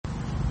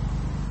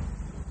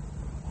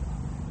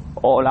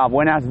Hola,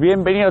 buenas,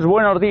 bienvenidos,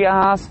 buenos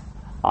días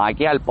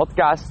aquí al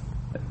podcast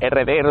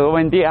RD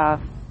Rubén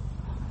Díaz.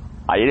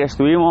 Ayer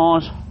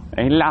estuvimos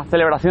en la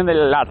celebración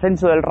del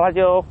ascenso del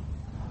Rayo,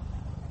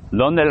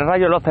 donde el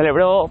Rayo lo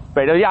celebró,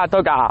 pero ya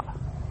toca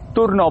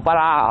turno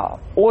para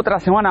otra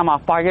semana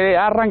más para que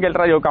arranque el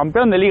Rayo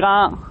campeón de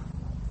Liga.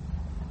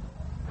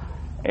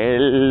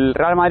 El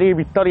Real Madrid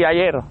victoria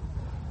ayer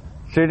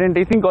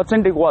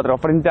 75-84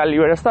 frente al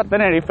Iberostar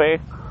Tenerife.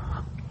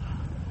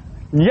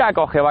 Ya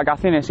coge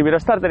vacaciones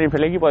Iberostar Tenerife,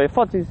 el equipo de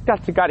Fotis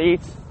Kachikaric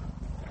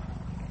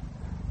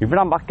y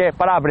Fran Vázquez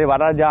para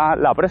preparar ya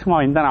la próxima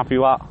ventana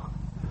FIBA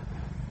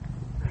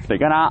de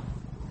cara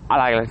a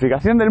la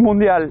clasificación del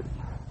Mundial.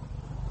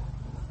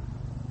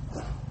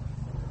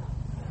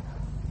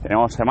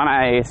 Tenemos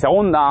semana de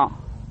segunda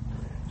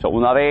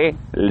B.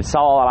 El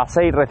sábado a las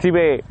 6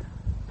 recibe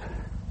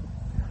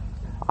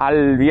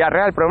al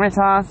Villarreal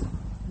Promesas,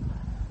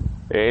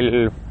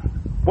 el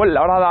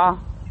Fuenlabrada,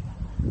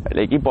 el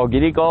equipo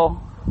Quirico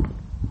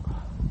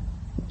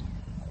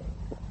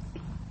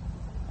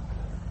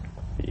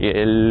y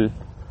el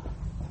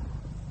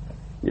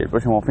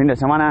próximo fin de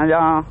semana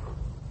ya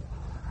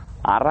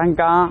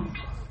arranca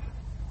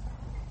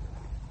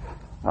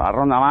la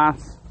ronda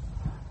más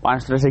para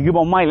nuestros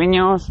equipos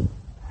madrileños.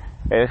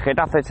 El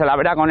Getafe se la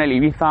verá con el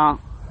Ibiza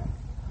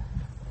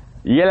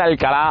y el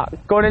Alcalá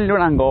con el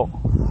Durango.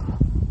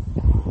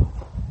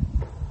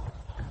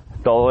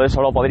 Todo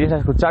eso lo podréis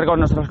escuchar con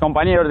nuestros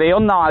compañeros de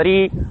Onda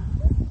Madrid.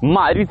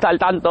 Madrid al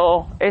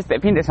tanto este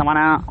fin de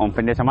semana, un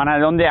fin de semana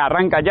donde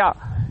arranca ya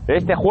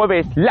este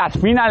jueves las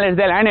finales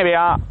de la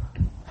NBA.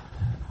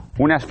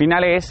 Unas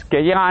finales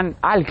que llegan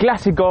al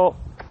clásico,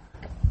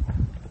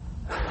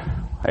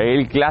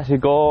 el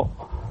clásico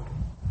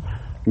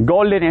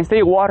Golden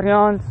State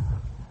Warriors,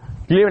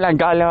 Cleveland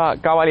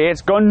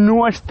Cavaliers, con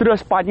nuestro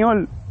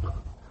español,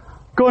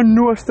 con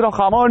nuestro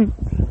jamón,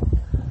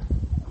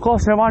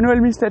 José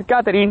Manuel Mr.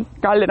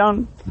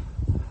 Calderón,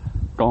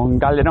 con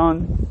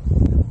Calderón,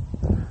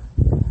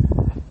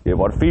 que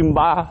por fin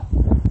va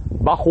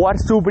a jugar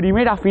su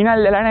primera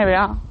final de la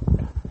NBA.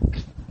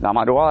 La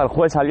madrugada del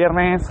jueves al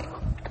viernes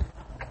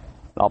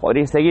la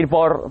podréis seguir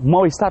por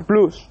Movistar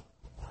Plus,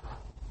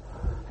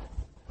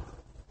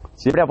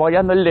 siempre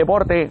apoyando el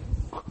deporte.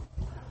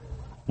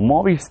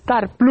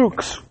 Movistar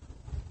Plus.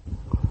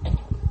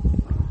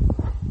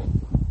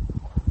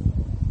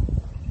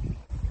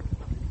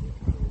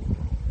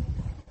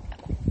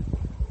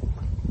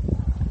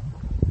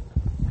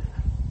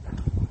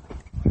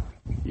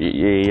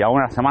 Y a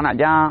una semana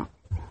ya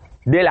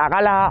de la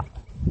gala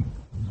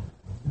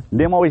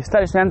de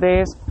Movistar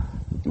Estudiantes,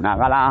 una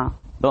gala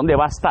donde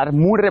va a estar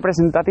muy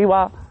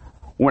representativa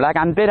la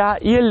cantera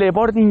y el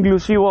deporte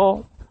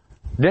inclusivo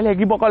del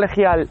equipo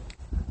colegial.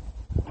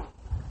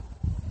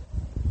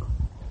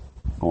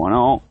 Como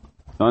no,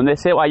 donde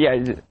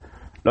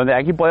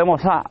aquí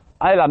podemos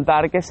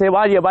adelantar que se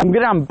va a llevar un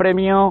gran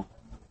premio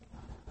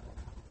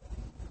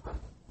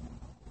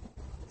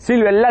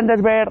Silver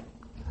Landersberg,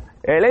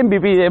 el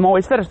MVP de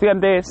Movistar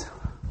Estudiantes.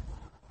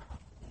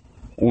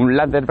 Un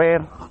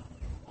Landersberg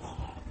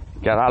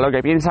que ahora lo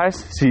que piensa es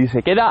si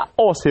se queda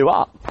o se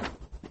va.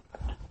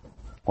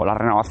 Con las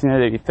renovaciones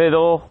de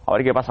Vicedo, a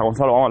ver qué pasa con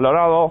Gonzalo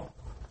Valorado,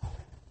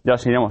 ya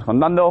os iremos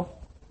contando.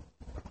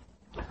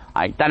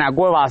 Aitana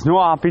Cuevas,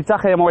 nueva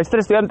fichaje de Movistar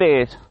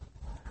Estudiantes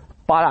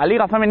para la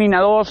Liga Femenina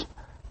 2,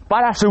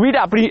 para subir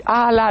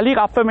a la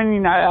Liga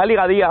Femenina, a la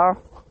Liga Día,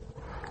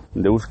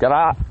 donde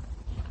buscará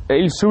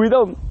el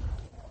subidón.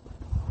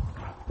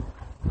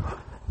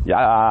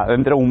 Ya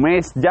dentro de un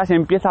mes ya se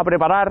empieza a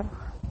preparar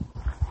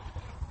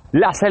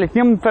la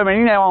selección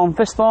femenina de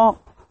baloncesto.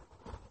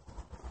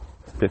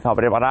 Empieza a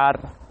preparar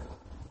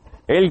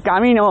el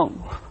camino.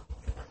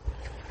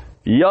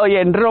 Y hoy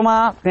en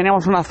Roma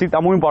tenemos una cita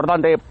muy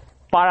importante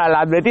para el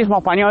atletismo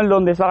español,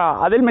 donde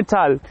estará Adel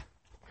Mechal,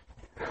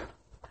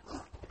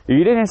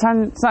 Irene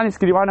San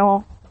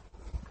Escribano,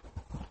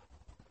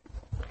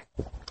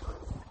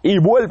 y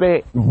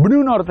vuelve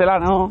Bruno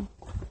Hortelano.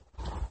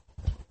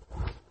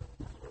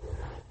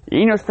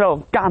 Y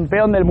nuestro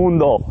campeón del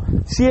mundo,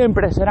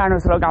 siempre será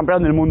nuestro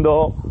campeón del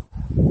mundo,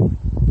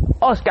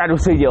 Óscar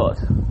Usillos.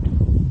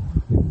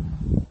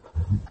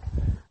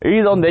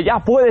 Y donde ya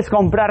puedes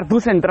comprar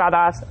tus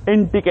entradas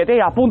en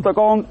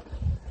tiquetea.com,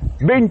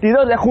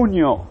 22 de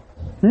junio.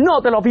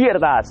 No te lo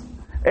pierdas.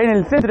 En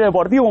el Centro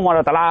Deportivo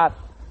Moratalá,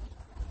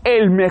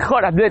 el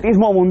mejor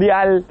atletismo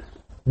mundial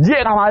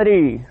llega a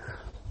Madrid,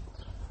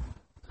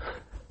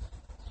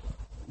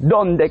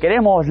 donde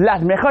queremos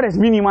las mejores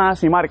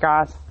mínimas y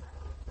marcas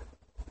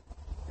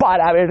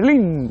para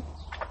Berlín.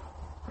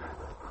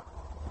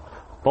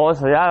 Todo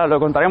eso ya lo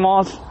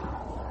contaremos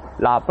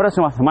la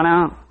próxima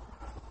semana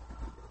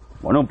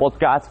con un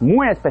podcast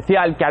muy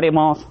especial que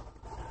haremos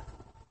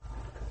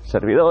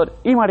servidor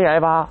y María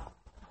Eva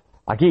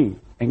aquí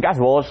en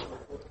Casbos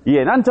y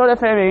en Anchor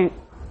FM,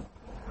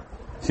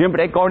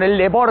 siempre con el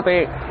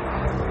deporte.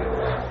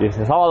 Y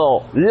este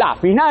sábado la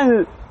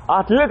final,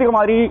 Atlético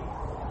Madrid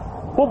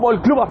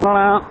Fútbol Club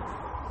Barcelona.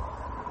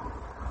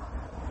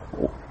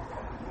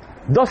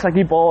 Dos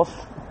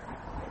equipos,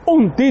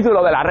 un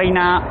título de la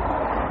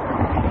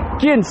Reina.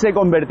 ¿Quién se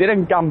convertirá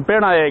en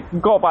campeona de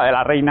Copa de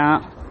la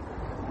Reina?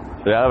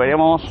 Ya lo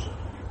veremos.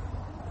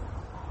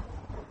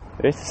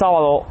 Es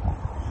sábado.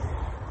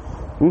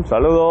 Un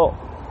saludo.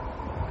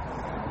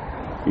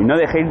 Y no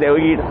dejéis de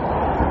oír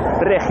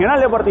Regional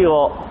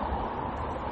Deportivo.